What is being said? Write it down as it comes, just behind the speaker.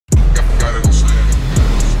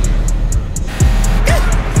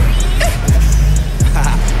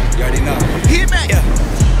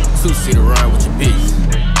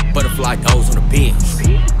Benz.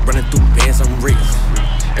 Running through bands, I'm rich.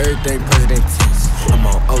 Everything president tense. I'm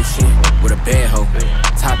on ocean with a bad hoe.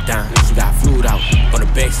 Top down, she got fluid out. On the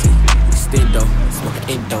backseat, extendo.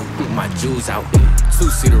 Smoking endo, my jewels out.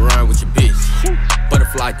 Two-seater ride with your bitch.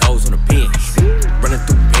 Butterfly goes on the bench. Running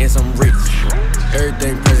through bands, I'm rich.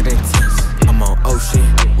 Everything president tense. I'm on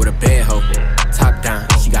ocean with a bad hoe. Top down,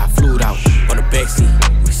 she got fluid out. On the backseat,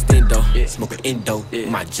 extendo. Smoking endo,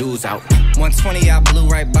 my jewels out. 120, I blew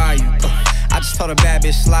right by you. I just told a bad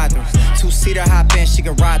bitch slide through. Two-seater hop in, she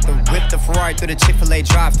can ride through. Whip the Ferrari through the Chick-fil-A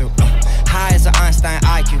drive-through. High as an Einstein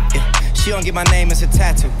IQ. Yeah. She don't get my name as a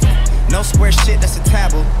tattoo. No square shit, that's a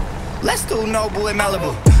taboo. Let's do Noble in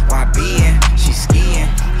Malibu. YBN, she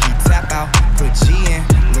skiing. He tap out, put G in.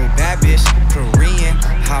 Little bad bitch, Korean.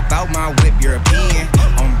 Hop out my whip, European.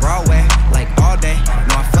 On Broadway, like all day.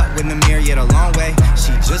 No, I fuck with Namir, yet a long way.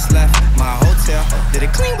 She just left my hotel. Did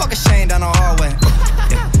a clean walk of shame down the hallway.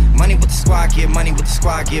 Yeah. Money with the squad, get money with the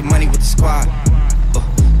squad, get money with the squad.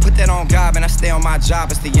 Put that on God, and I stay on my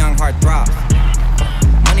job, it's the young heart throb.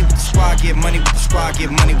 Money with the squad, get money with the squad,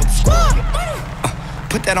 get money with the squad.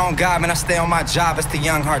 Put that on God, man, I stay on my job, it's the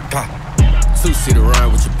young heart throb. Two-seater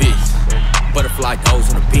ride with your bitch. Butterfly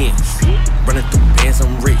goes on the bench. Running through bands,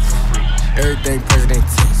 I'm rich. Everything president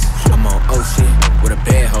tense. I'm on ocean with a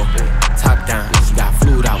bad hoe. Top down, she got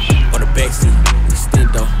fluid out. On the backseat,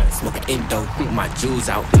 extendo. Smoking endo, my jewels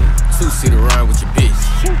out. Two-seater ride with your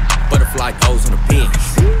bitch. Butterfly goes on the bench.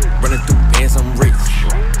 Running through bands, I'm rich.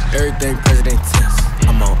 Everything president tense.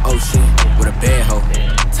 I'm on ocean with a bad hoe.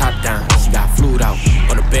 Top down, she got fluid out.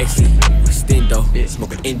 On the backseat, extendo.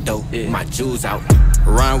 Smoking endo, my jewels out.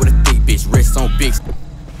 Rhyme with a thick bitch, rest on big.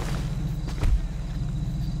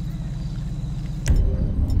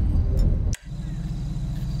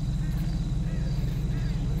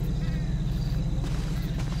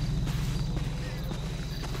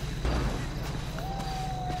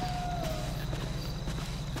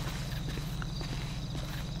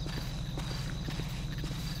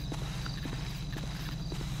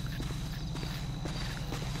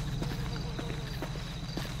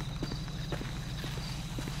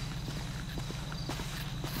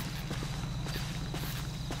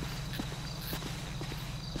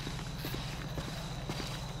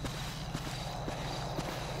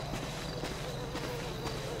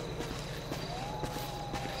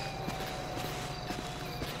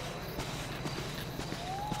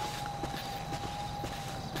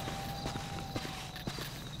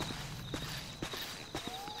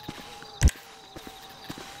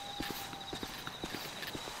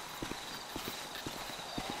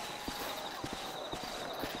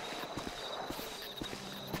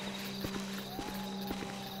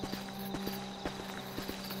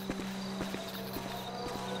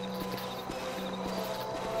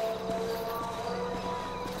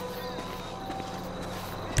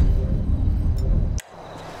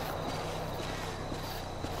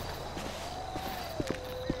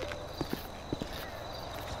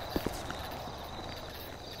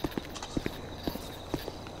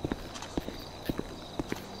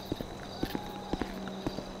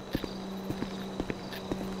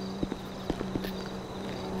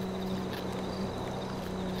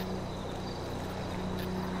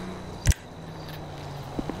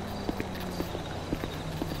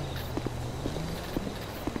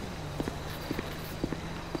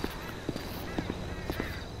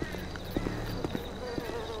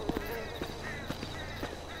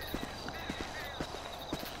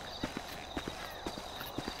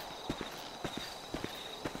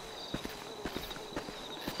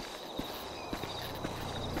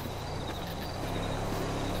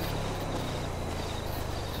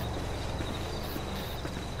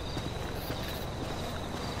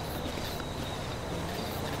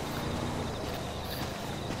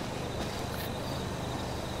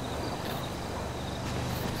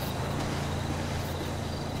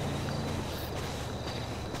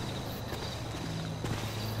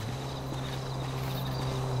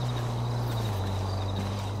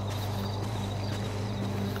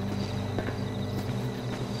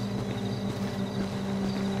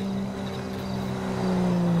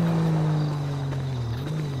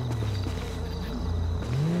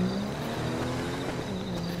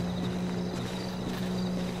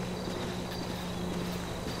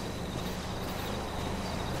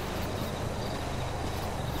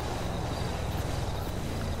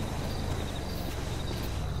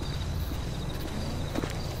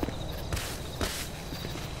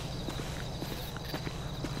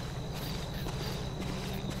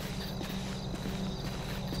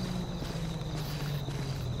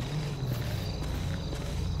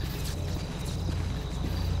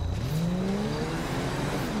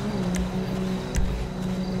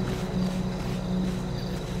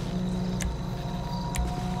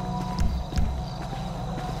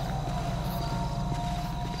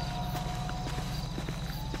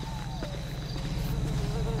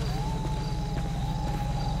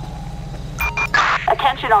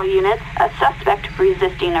 Attention all units, a suspect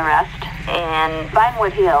resisting arrest in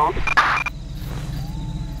Vinewood Hills.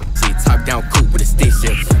 See, top down coupe with a stick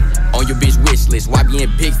shift. On your bitch wish list, why be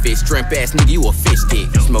in big fish? Shrimp ass nigga, you a fish stick.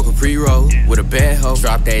 Smoke a pre-roll with a bad hoe.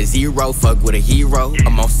 Drop that zero, fuck with a hero.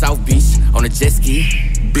 I'm on South Beach, on a jet ski.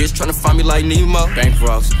 Bitch tryna find me like Nemo.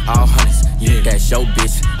 Bankrolls, all hundreds, yeah. That's your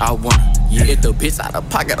bitch, I want her, yeah. Hit the bitch out of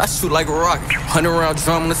pocket, I shoot like a rocket. 100 round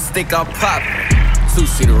drum on the stick, I pop.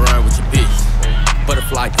 2-seater run with your bitch.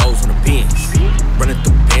 Butterfly goes on the bench. Running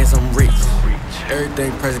through bands, I'm rich.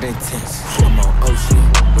 Everything president tense. I'm on ocean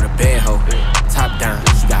with a bad hoe. Top down,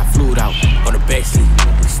 she got fluid out on the backseat.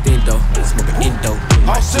 Extendo, smoking Indo.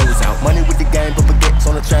 My shoes out. Money with the game, but baguettes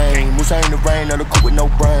on the chain. Moose ain't the rain, on the coupe with no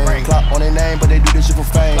brain. Clock on their name, but they do this shit for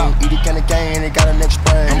fame. EUPMenu, they got a next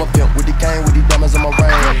brain. I'm a pimp with the game, with these diamonds in my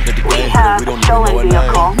ring. Let the game hit it, we don't even know a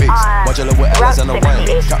name. Mix, watch a little Alice on the rain.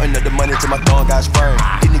 Counting up the money till my thumb got sprained.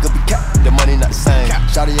 These niggas be capped, the money not the same.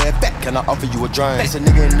 Shout your ass back, can I offer you a drink? It's a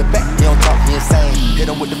nigga in the back, he don't talk, he insane. Hit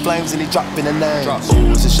him with the flames and he drop in the name.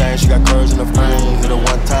 Ooh, it's a shame she got curves in the frame. Hit her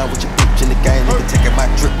one time with your bitch in the game. Nigga taking my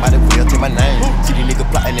drip, might as well take my name. See these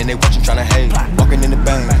niggas plotting and they watching tryna hate. Walking in the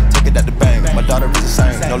bang, take it out the bang. My daughter is the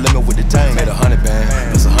same, no limit with the tame. Made 100 band,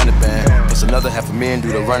 plus 100 band, plus another $500,000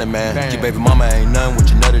 do the running man. Your baby mama ain't none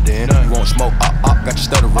with your nutter then. You won't smoke, got you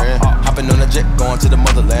stuttering. Hopping on a jet, going to the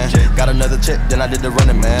motherland. Got another check, then I did the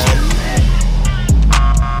running man.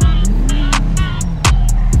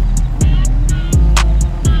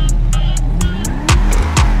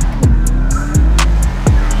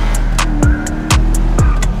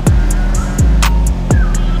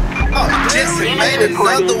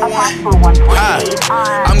 Another one.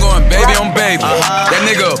 I'm going baby on baby. That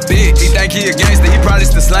nigga a bitch. He think he a gangster, he probably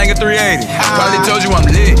still slanging 380. Probably told you I'm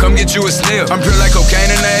lit. Come get you a slip. I'm pure like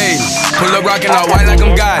cocaine in the 80s. Pull up rockin' all white like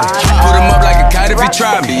I'm got it. Put him up like a kite if he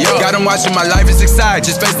try me. Got him watching my life is excited.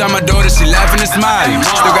 Just FaceTime my daughter, she laughing and smiling.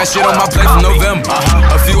 Still got shit on my plate from November.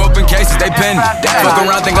 A few open cases, they pending. Fuck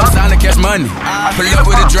around, think I'm signed to cash money. Pull up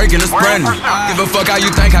with a Drake and a Sprender. Give a fuck how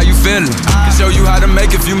you think, how you feeling. Can show you how to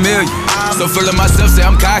make a few million. So full of myself, say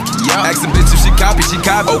I'm cocky. Ask a bitch if she copy, she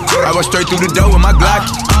copy. I walk straight through the door with my Glock.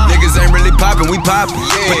 Niggas ain't really poppin', we poppin'.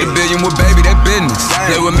 Put the billion with baby, that business.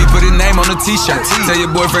 Play with me, put a name on a t-shirt. Tell your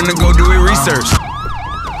boyfriend to go do his research.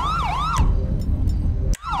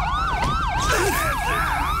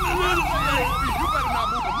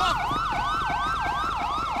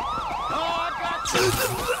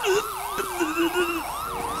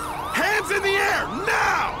 Hands in the air,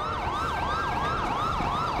 now!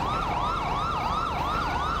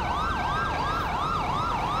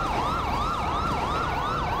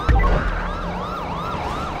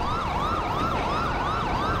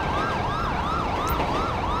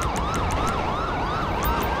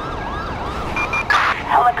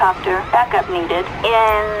 Helicopter backup needed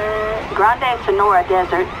in Grande Sonora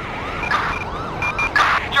Desert.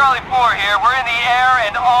 Charlie 4 here. We're in the air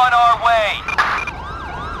and on our way.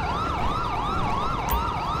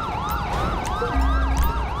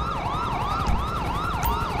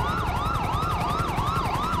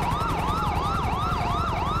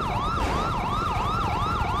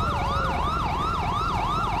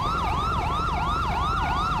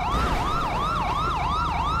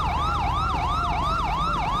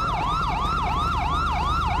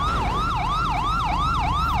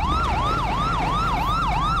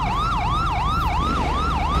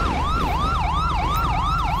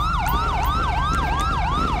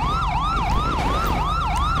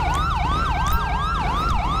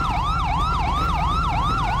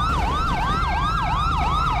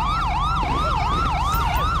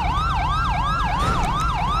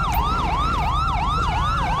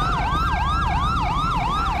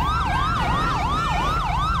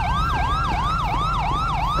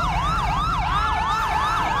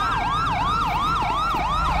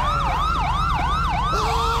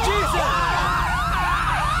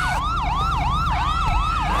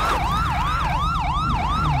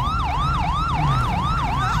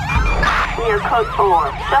 Near Code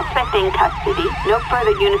 4. Suspect in custody. No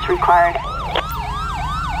further units required.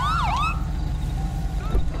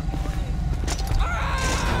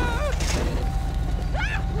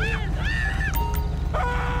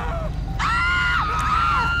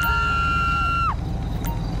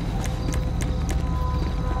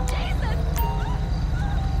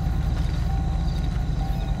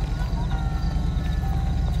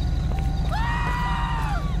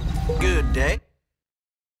 Good day.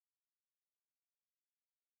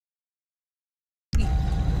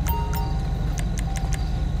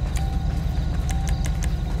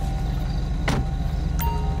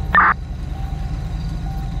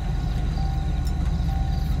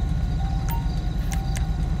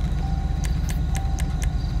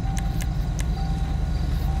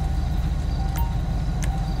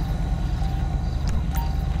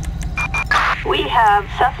 have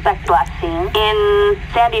suspect last seen in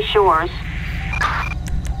Sandy Shores.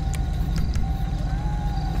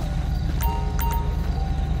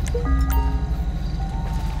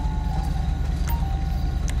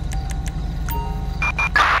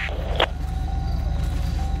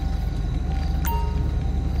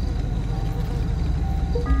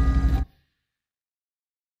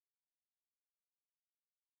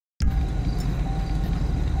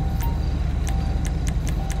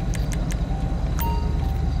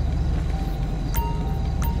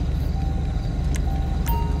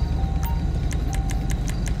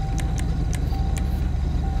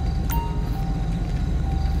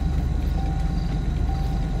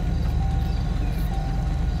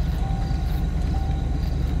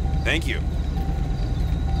 Thank you.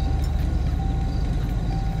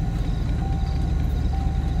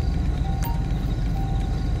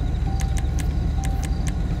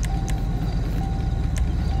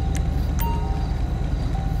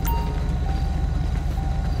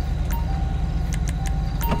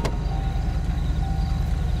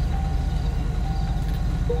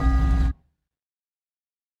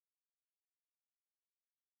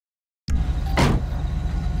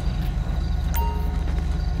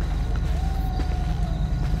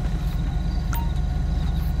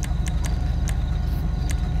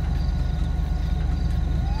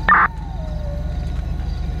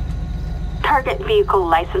 Target vehicle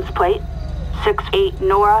license plate 68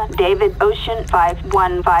 Nora David Ocean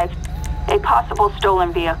 515. A possible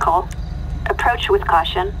stolen vehicle. Approach with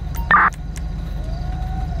caution.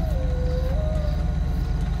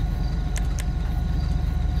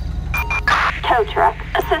 Tow truck.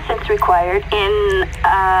 Assistance required in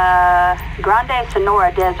Grande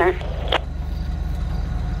Sonora Desert.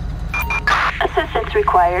 Assistance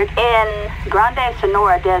required in Grande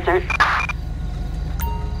Sonora Desert.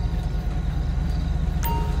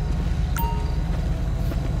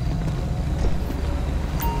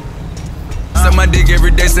 Suck my dick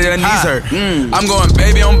every day, say her knees hurt. I'm going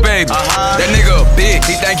baby on baby. That nigga big,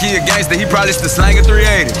 he think he a gangster, he probably still slanging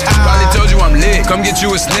 380. Probably told you I'm lit, come get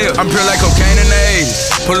you a sniff. I'm pure like cocaine in the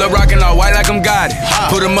 80s. Pull up rockin' all white like I'm got it.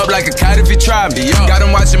 Put him up like a kite if he try me. Got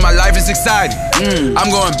him watching my life, it's exciting.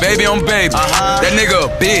 I'm going baby on baby. That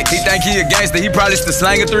nigga big, he think he a gangster, he probably still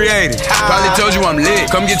slanging 380. Probably told you I'm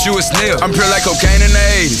lit, come get you a sniff. I'm pure like cocaine in the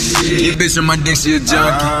 80s. This bitch on my dick, she a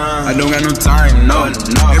junkie. I don't got no time, no.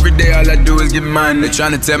 Every day all I do is get money. They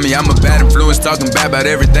tryna tell me I'm a bad influence, talking bad about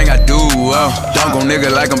everything I do. Dunk on nigga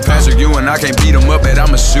like I'm Patrick Ewing, I can't beat him up, but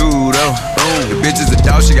I'm a shooter. The bitch is a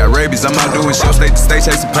dog, she got rabies. I'm out doing shows, state to state,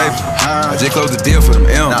 chasing paper. I just closed the deal for them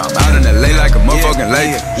M. I'm out in LA like a motherfucking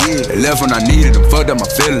lake. They left when I needed them, fucked up my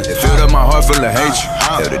feelings. It filled up my heart full of hatred.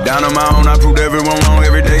 Held it down on my own, I proved everyone wrong.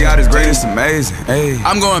 Every day God is great, it's amazing.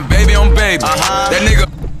 I'm going baby on baby. That nigga.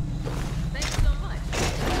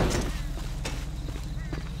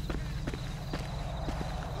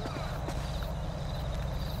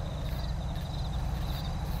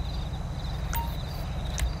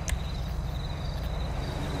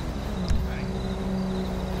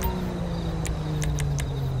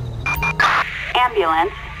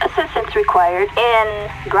 Ambulance. Assistance required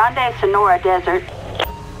in Grande Sonora Desert.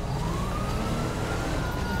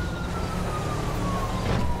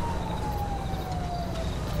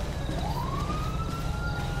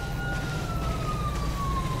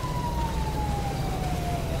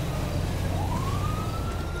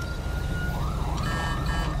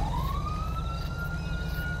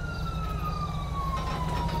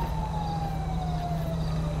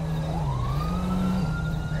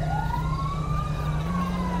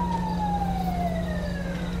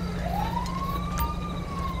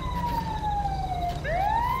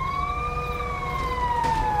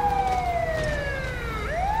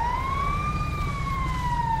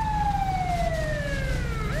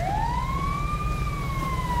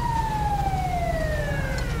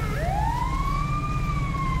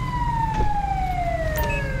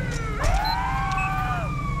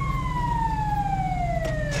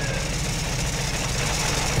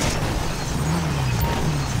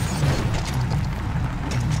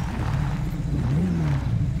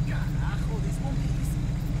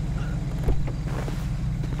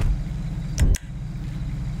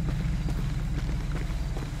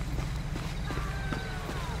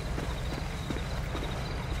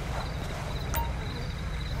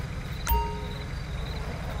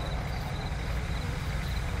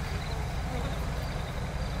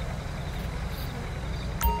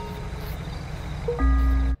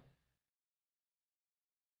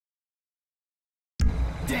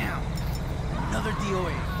 Damn! Another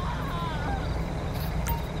DOA.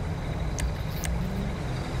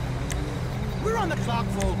 We're on the clock,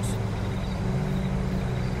 folks.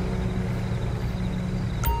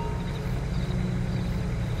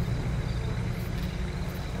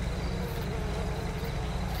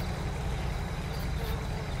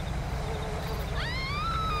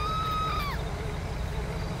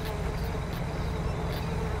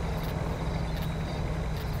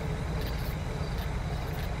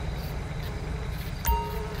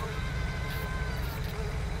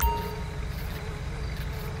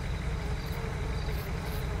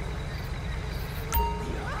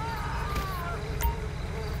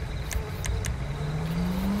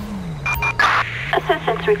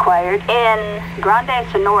 required in Grande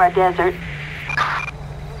Sonora Desert.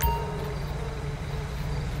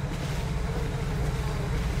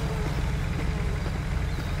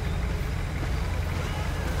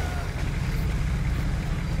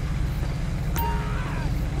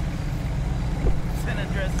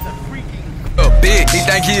 Big, he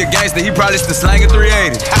think he a gangster, he probably still slanging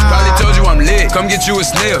 380. Probably told you I'm lit, come get you a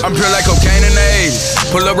sniff. I'm pure like cocaine in the 80s.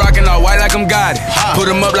 Pull up rockin' all white like I'm got it. Put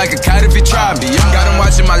him up like a kite if he try me. Got him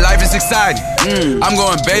watching my life, it's exciting. I'm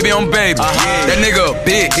going baby on baby. That nigga a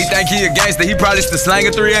big, he think he a gangster, he probably still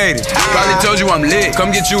slanging 380. Probably told you I'm lit, come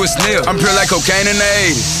get you a sniff. I'm pure like cocaine in the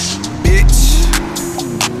 80s. Bitch.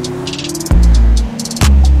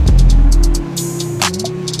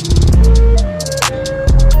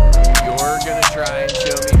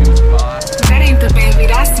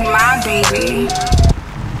 That's my baby.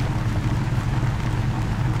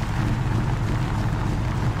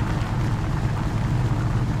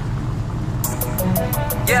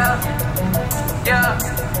 Yeah, yeah,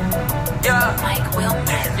 yeah. Mike Wilmer.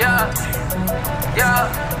 Yeah,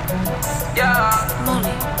 yeah, yeah.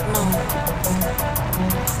 Molly, Mo.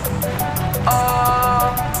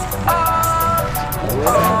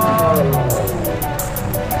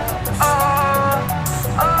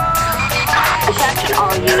 Attention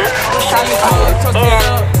all units, shot in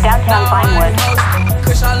downtown Vinewood.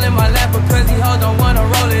 Kush all in my lap because he don't wanna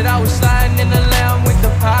roll it. I was sliding in the lamb with the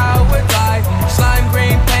power glide. Slime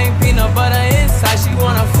green paint, peanut butter inside. She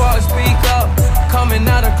wanna fall, speak up, coming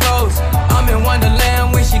out of clothes. I'm in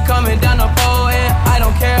Wonderland when she coming down the pole. And I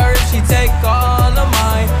don't care if she take all of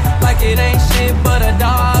mine. Like it ain't shit but a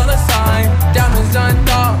dollar sign. Diamonds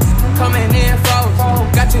unthought, coming in froze.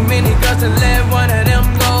 Got too many girls to let one of them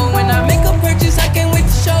go. When I make a purchase, I can't wait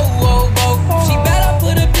to show. She bet I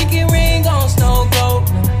put a pinky ring on Snow Globe.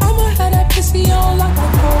 I'ma have that pussy on like a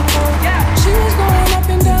coco. She was going up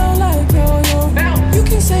and down like yo-yo. You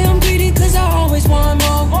can say I'm greedy cause I always want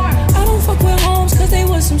more. I don't fuck with homes cause they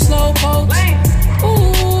was some slow folks.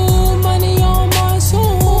 Ooh, money on my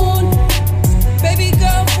soul. Baby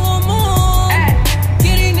girl full moon.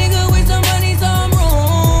 Kitty nigga with some money, some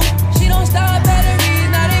room. She don't stop batteries,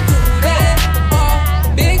 not included.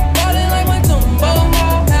 Big ballin' like my Tumbo.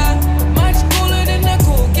 Much cooler than the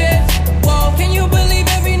cool kids. Whoa, can you believe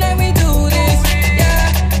every night we do this?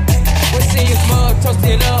 Yeah. What's in your mug, toast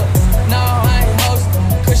it up. No, I ain't host.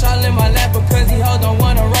 Kush all in my lap because he don't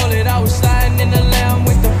wanna roll it. I was sliding in the lamb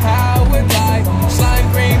with the power glide.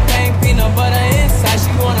 Slime green paint, peanut butter inside.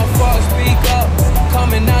 She wanna fall, speak up,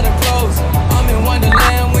 coming out of clothes. I'm in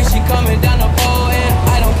Wonderland when she coming down the pole. And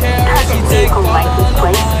I don't care if she take all license of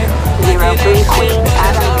plate mine. 03 Queen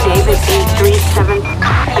Adam David 837.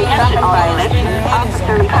 Attention all units,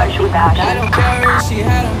 officer in touch with I action. don't care if she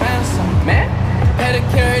had a ransom, man.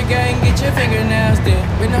 Pedicure gang, get your fingernails did.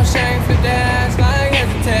 With no shame for that ass like as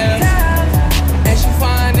a tail. And she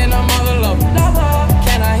fine and I'm all alone.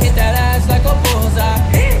 Can I hit that ass like a bullseye?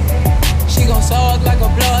 She gon' suck like a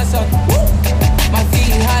bloodsucker. My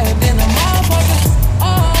feet higher than a motherfucker.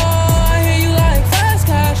 Oh, I hear you like fast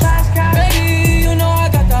cash. Baby, you know I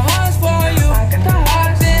got the hearts for you.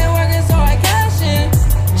 I've been working so I cash in.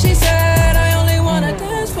 She said I only wanna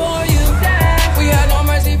dance for you. We had no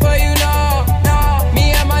mercy for you, no.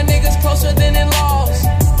 Me and my niggas closer than in-laws.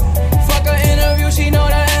 Fuck her interview, she know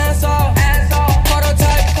the answer.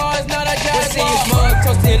 Prototype cars, not a jazz. See his mug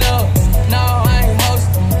toasted up. No, I ain't host.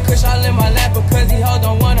 Kush all in my lap because he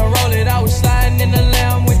don't wanna roll it. I was sliding in the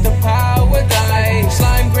lamb with the power glide.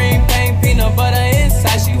 Slime green paint, peanut butter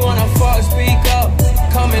inside. She wanna fall, speak up,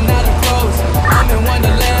 coming out of clothes. I'm in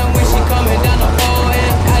Wonderland when she coming down the pole.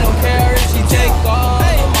 And I don't care if she take all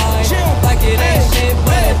of mine. Like it ain't shit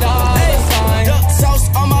but a dollar sign. Duck sauce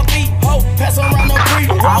on my feet, ho, pass around the free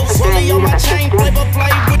roll. Swirly on my chain, flavor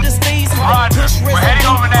play with the steez. Push We're heading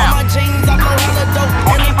over now. on my jeans, I'm around the dope.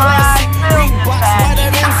 Every classic, Reeboks, wider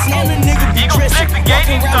than snow. The nigga be dressing,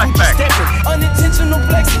 walking around with you stepping. Unintentional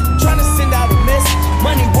flexing, trying to send out a message.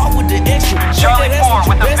 Money walk with the extra. Charlie Ford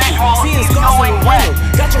with the visual, Seeing he's scars going in the west.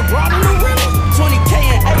 window. Got your broad in the rental. 20K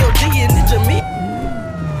and ALD and Ninja Me.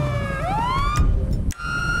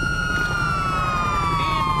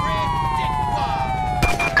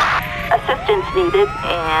 Assistance needed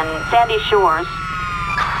in Sandy Shores.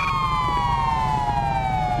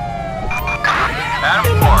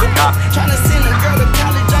 Adam Ford, copy. Tryna send a girl to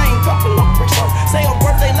college, I ain't coughing no bricks up. Say her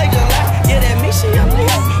birthday late July, yeah, that means she a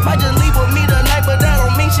Leo. Might just leave with me tonight, but that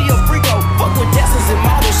don't mean she a freako. Fuck with dancers and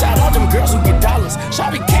models, shout out them girls who get dollars.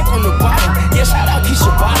 Shout the cake on the bottom, yeah, shout out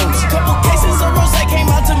Keisha Bottoms. Couple cases of rose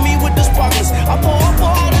came out to me with the sparklers. I pour up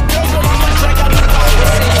for all the girls, but I'ma drink out the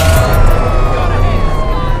bottles.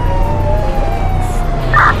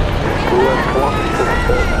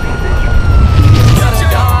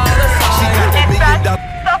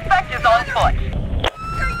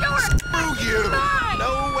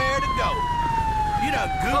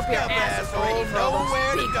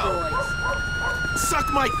 Suck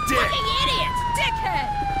my dick! Fucking idiot! Dickhead!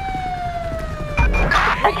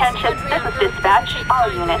 Attention, this is dispatch. All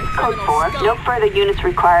units, code 4. No further units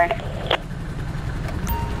required.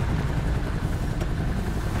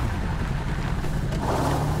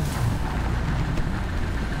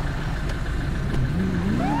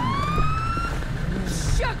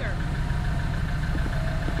 Sugar!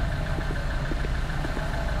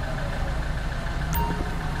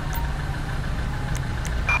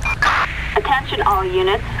 Attention all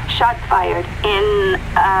units. Shots fired in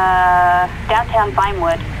downtown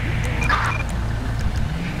Vinewood.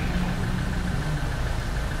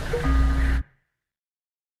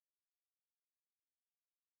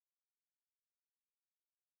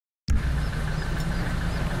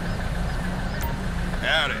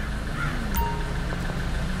 Howdy.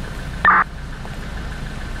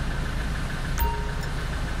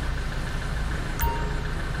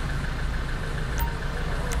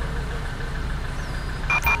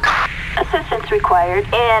 Assistance required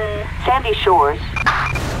in Sandy Shores.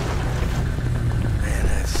 Man,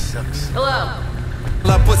 that sucks. Hello.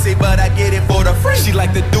 Love pussy, but I get it for the free. She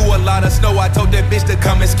like to do a lot of snow. I told that bitch to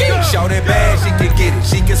come and ski. Shout it bad, she can get it.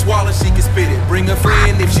 She can swallow, she can spit it. Bring a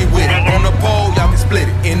friend if she with it. On the pole, y'all can split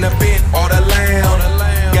it. In the bent or the lamb.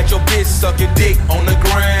 Got your bitch sucking dick on the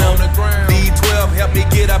ground. D12 help me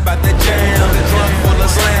get up out the jam. The trunk full of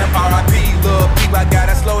slam. R.I.P. Lil' Peep, I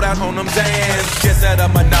gotta slow down on them Zans. Just out of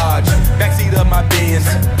Menage, backseat of my Benz.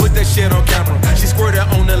 Put that shit on camera, she squirted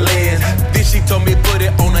on the lens. Then she told me put it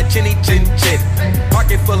on a chinny chin chin.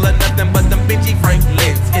 Pocket full of nothing but them bitchy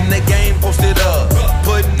Franklins. In the game, posted up,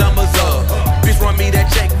 putting numbers up. Bitch run me that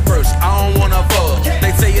check first, I don't wanna fuck. They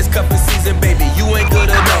say it's cuffing season, baby, you ain't good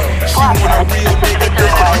enough. She want a real nigga, this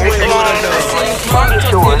you ain't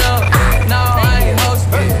good enough. No, I ain't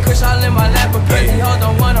hosting. Kush all in my lap, but crazy hoes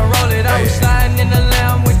don't wanna roll it. I was sliding in the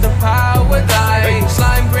lamb with the power glide.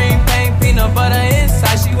 Slime green paint, peanut butter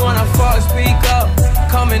inside. She wanna fuck, speak up,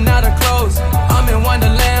 coming out of clothes. I'm in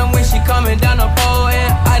Wonderland when she coming down the pole,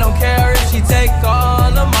 and I don't care if she take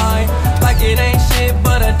all of mine. Like it ain't shit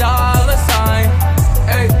but a dollar sign.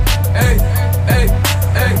 Hey, hey, hey,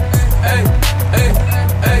 hey, hey, hey, hey,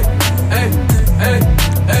 hey, hey, hey,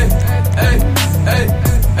 hey, hey, hey,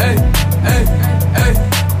 hey, hey,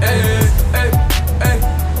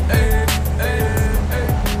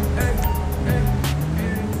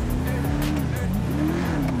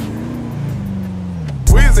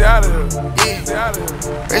 Weezy out of here.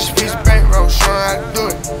 Recipes of bankroll, showing how to do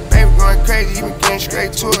it. Baby going crazy, he been getting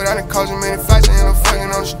straight to it. I done caused him many fights, I end up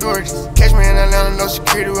fucking on the stories. Catch me in Atlanta, no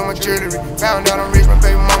security with my jewelry. Found out I'm rich, my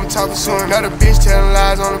baby mama talking to him. Another bitch telling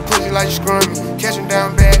lies on the pussy like you screwing me. Catch him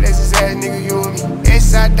down bad, that's his ass, nigga, you and me.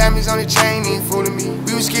 S-side diamonds on the chain, he ain't fooling me.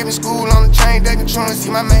 We was skipping school on the train, they controlling. See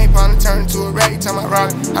my main partner turn into a rat, he tell my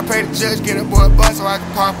rocket. I pray the judge get a boy a bus so I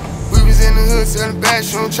can pop him. We was in the hood, selling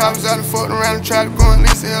bathroom choppers out and fucking around and tried to go and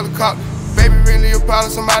lease a helicopter. Baby really a problem,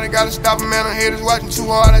 somebody gotta stop him, man. I'm haters watching too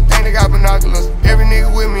hard, I think they got binoculars. Every nigga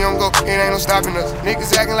with me on go, it ain't no stopping us.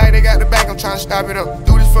 Niggas acting like they got the bank, I'm trying to stop it up.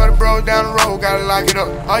 Do this for the bros down the road, gotta lock it up.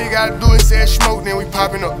 All you gotta do is say smoke, then we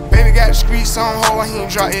popping up. Baby got the streets on hold, he ain't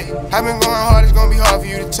drop it. I been going hard, it's gonna be hard for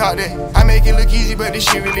you to talk that. I make it look easy, but this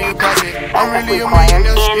shit really a project. I'm really a man,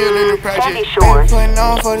 that's still in the project. Baby putting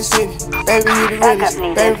on for the city, baby you the realest.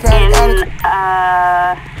 Baby proud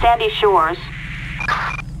of Sandy Shores.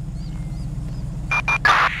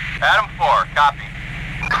 Adam 4, copy.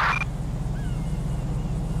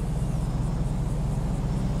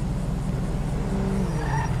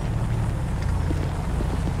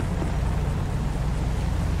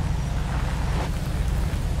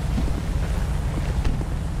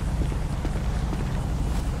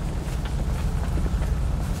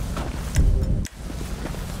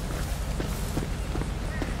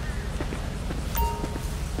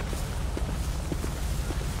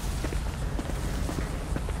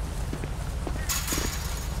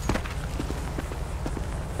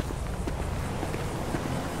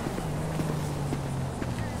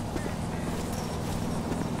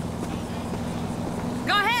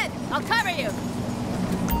 I'll cover you.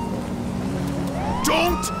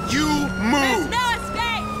 Don't you move! There's no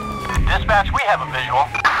escape! Dispatch, we have a visual.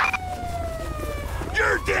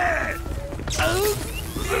 You're dead!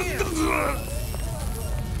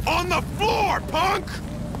 On the floor, punk!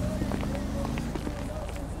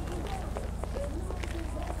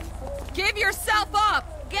 Give yourself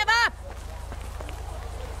up! Give up!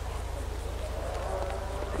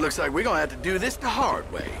 Looks like we're gonna have to do this the hard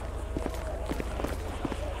way.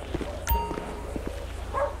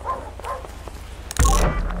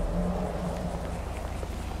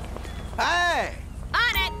 Hey!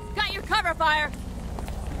 On it! Got your cover fire!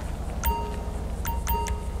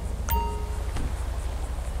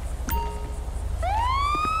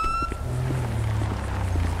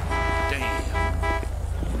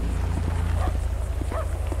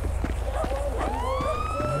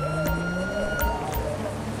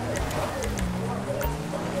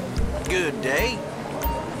 good day.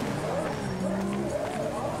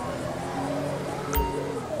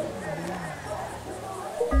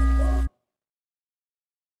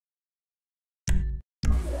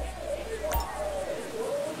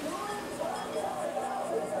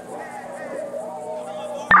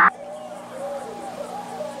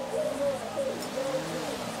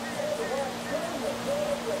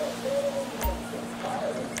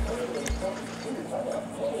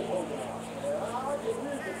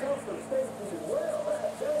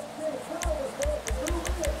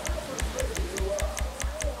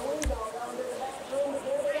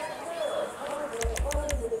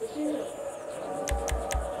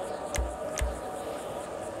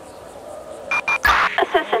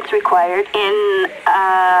 Assistance required in,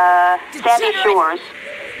 Sandy Shores.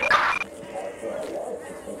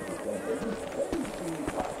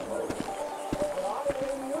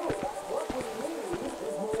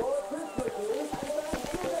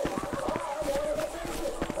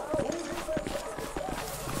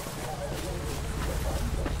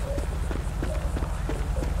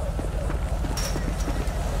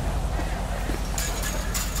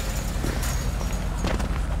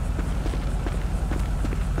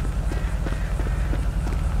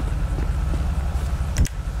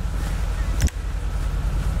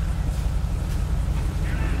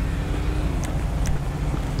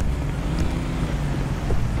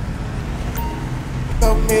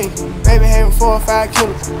 Baby having 4 or 5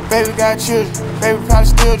 killers. Baby got children. Baby probably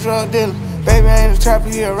still drug dealer. Baby ain't a trapper,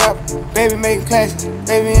 he a rapper. Baby making classics.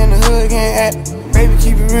 Baby in the hood getting active. Baby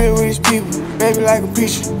keep it real with his people. Baby like a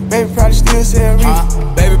preacher. Baby probably still sell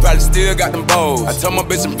reefer. Baby probably still got them bows. I told my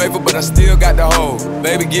bitch I'm faithful, but I still got the hoe.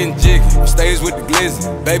 Baby getting jiggy, stays with the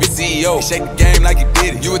glizzy. Baby CEO, he shake the game like he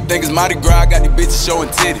did it. You would think it's Mardi Gras, I got these bitches showing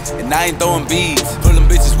titties. And I ain't throwing beads, pulling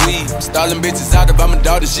bitches weed. Stalling bitches out, if I'm a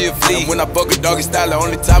dog, then she a flea. And when I fuck a doggy style, the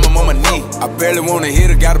only time I'm on my knee. I barely wanna hit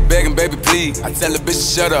her, gotta beg and baby please. I tell the bitch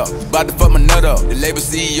to shut up, about to fuck my nut up. The label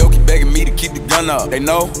CEO keep begging me to keep the gun up. They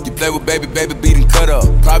know, you play with baby, baby beat and cut up.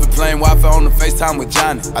 Private plane, Wi-Fi on the FaceTime with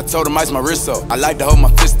Johnny. I told him ice my wrist up, I like to hold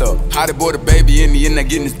my fist up. How they boy the baby in the end, they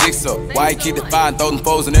getting his dick up. Why he keep the fire and throw them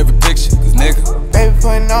foes in every picture? Cause nigga, baby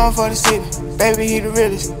putting on for the city. Baby he the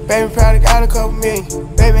realest. Baby probably got a couple million.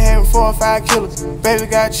 Baby having 4 or 5 killers. Baby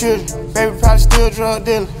got children. Baby probably still drug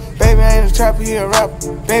dealer. Baby ain't a trapper, he a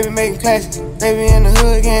rapper. Baby making classics. Baby in the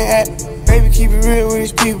hood getting active. Baby keep it real with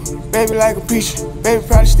his people. Baby like a preacher. Baby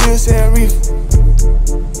probably still sell reefer.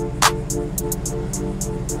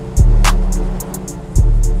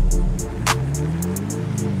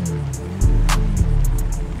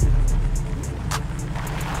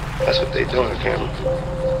 That's what they doing, camera.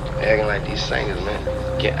 They acting like these singers, man.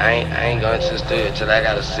 I ain't going to the studio till I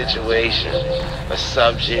got a situation, a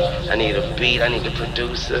subject. I need a beat. I need a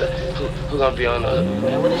producer. Who gonna be on the?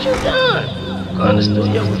 Man, what is you doing? Go in the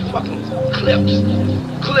studio with fucking clips,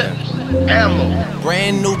 ammo.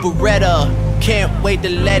 Brand new Beretta. Can't wait to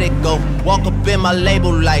let it go. Walk up in my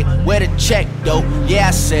label like, where the check though? Yeah,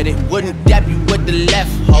 I said it. Wouldn't dap you with the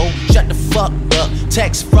left hoe. Shut the fuck up.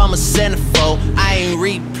 Text from a centerfold. I ain't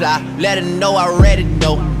reply. Let her know I read it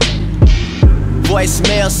though.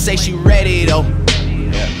 Voicemail say she ready though.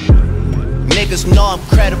 Yeah. Niggas know I'm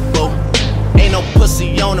credible. Ain't no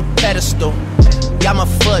pussy on a pedestal. Got my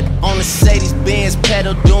foot on the Mercedes-Benz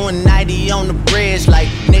pedal, doing 90 on the bridge. Like,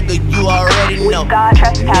 nigga, you already know.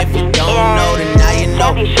 If you don't know, then now you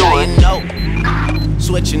know. Now you know.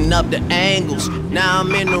 Switching up the angles. Now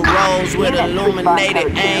I'm in the rows with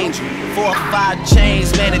illuminated angel. 4 or 5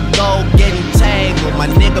 chains, man, the gold getting tangled. My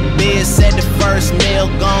nigga Biz said the first meal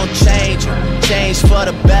gon' change her. Change for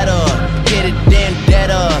the better. Get it then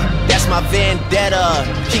deader. That's my vendetta.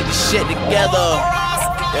 Keep the shit together.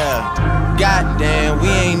 Yeah. Goddamn, we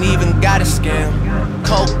ain't even got a scam.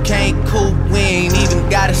 Cocaine coupe, we ain't even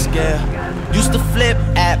got a scare. Used to flip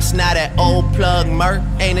apps, now that old plug murk.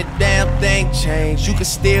 Ain't a damn thing changed, you can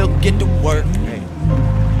still get to work.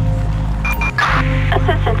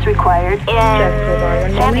 Assistance required in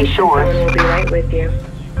Sandy Shores. Someone will be right with you.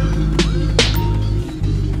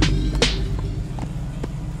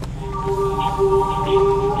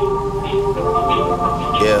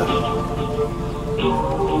 Yeah.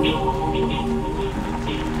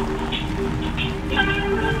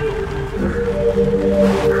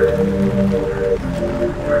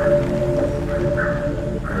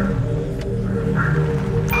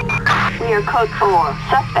 We are code 4.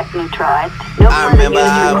 Suspect neutralized. No I remember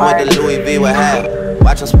I went to Louis V with half.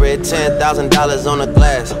 Watch him spread $10,000 on the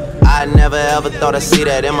glass. I never ever thought I'd see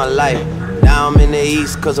that in my life. Now I'm in the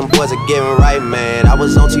east cause them boys are getting right, man. I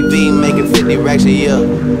was on TV making 50 racks a year.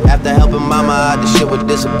 After helping mama out, the shit would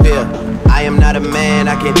disappear. I am not not a man,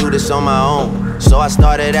 I can't do this on my own. So I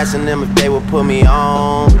started asking them if they would put me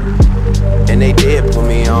on. And they did put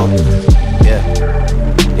me on. Yeah,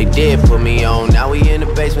 they did put me on. Now we in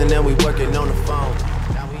the basement and we working on the phone.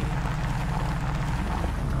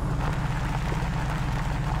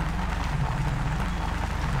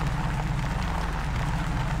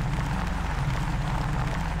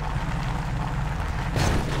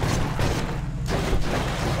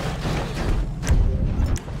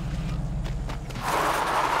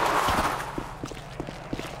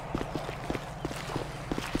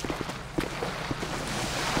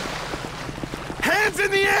 In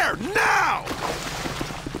the air, now!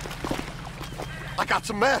 I got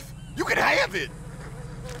some meth. You can have it.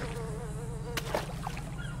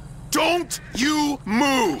 Don't you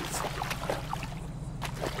move!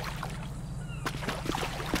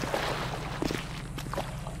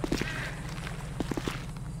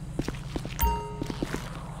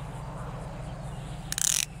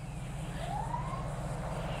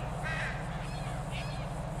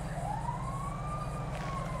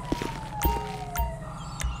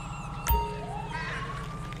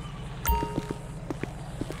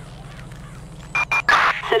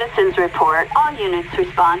 Citizens report. All units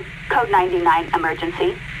respond. Code 99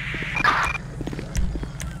 emergency.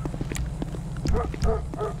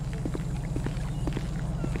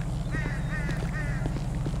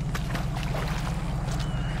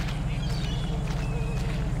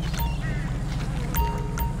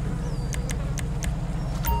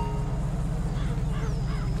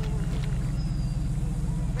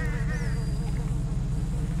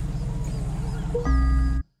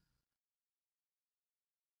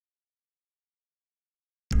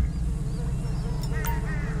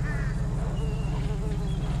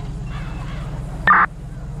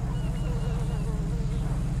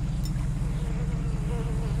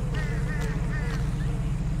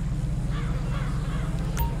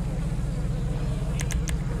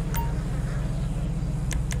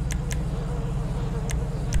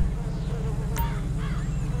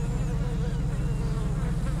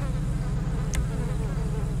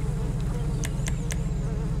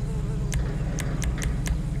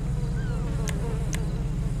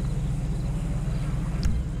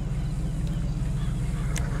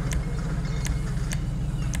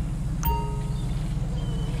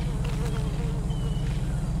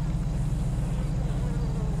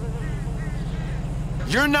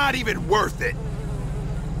 You're not even worth it,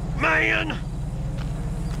 man!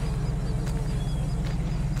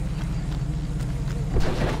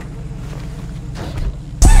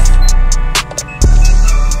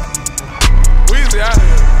 Weezy out of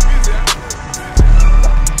here. Weezy out.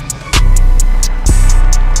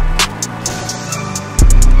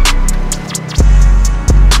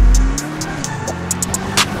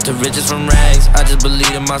 The riches from rags, I just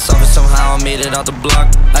believed in myself and somehow I made it out the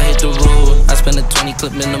block. I hit the road, I spend a 20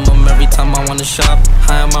 clip minimum every time I wanna shop.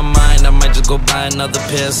 High on my mind, I might just go buy another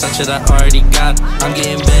pair of such that I already got. I'm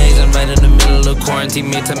getting bags and right in the middle of quarantine,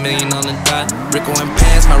 made 10 million on the dot. Rico and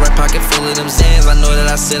pants, my right pocket full of them Zans. I know that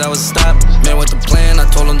I said I would stop. Man with the plan, I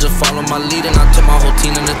told him just follow my lead and I took my whole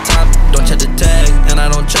team to the top. Don't check the tag, and I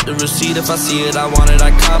don't check the receipt. If I see it, I want it,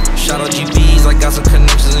 I cop. Shout out GBs, I got some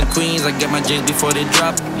connections in Queens. I get my J's before they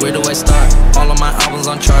drop. Where do I start? All of my albums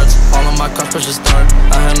on charts, all of my cars push a start.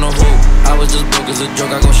 I had no hope, I was just broke as a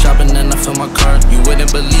joke. I go shopping and I fill my cart. You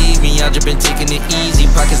wouldn't believe me, I just been taking it easy.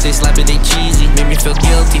 Pockets they slapping, they cheesy. Made me feel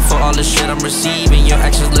guilty for all the shit I'm receiving. Your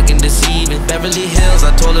actions looking deceiving. Beverly Hills,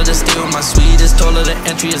 I told her to stay with my sweetest. Told her the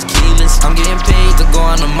entry is keyless. I'm getting paid to go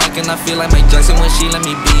on the mic and I feel like Mike Jackson when she let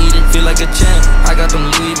me beat it. Feel like a champ, I got them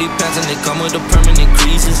Louis V pants and they come with the permanent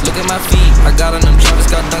creases. Look at my feet, I got on them Travis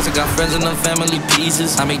Scott dunks. I got friends in them family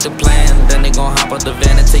pieces. I make the plan, then they gon' hop out the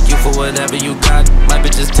van and take you for whatever you got. My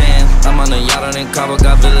bitch is tan, I'm on a yacht out in Cabo.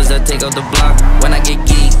 Got villas that take out the block. When I get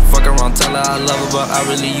geek, fuck around, tell her I love her, but I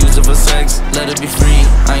really use it for sex. Let her be free,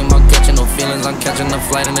 I ain't about catching no feelings. I'm catching a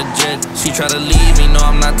flight in a jet. She try to leave me, no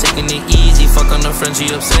I'm not taking it easy. Fuck on her friend, she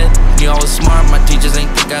upset. You always smart, my teachers ain't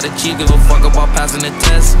think I'd achieve. Give a fuck about passing the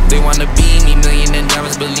test. They wanna be me, million in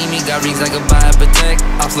diamonds, believe me. Got rings like a buy a Patek.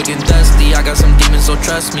 Ops looking dusty, I got some demons, so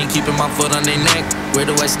trust me. Keeping my foot on their neck. Where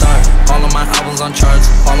do I start? All of my albums on charts,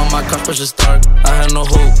 all of my cars push a start. I had no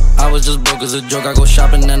hope, I was just broke as a joke. I go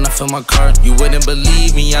shopping and I fill my cart. You wouldn't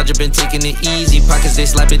believe me, I just been taking it easy. Pockets they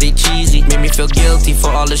slapping, they cheesy. Made me feel guilty for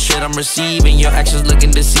all the shit I'm receiving. Your actions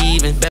looking deceiving.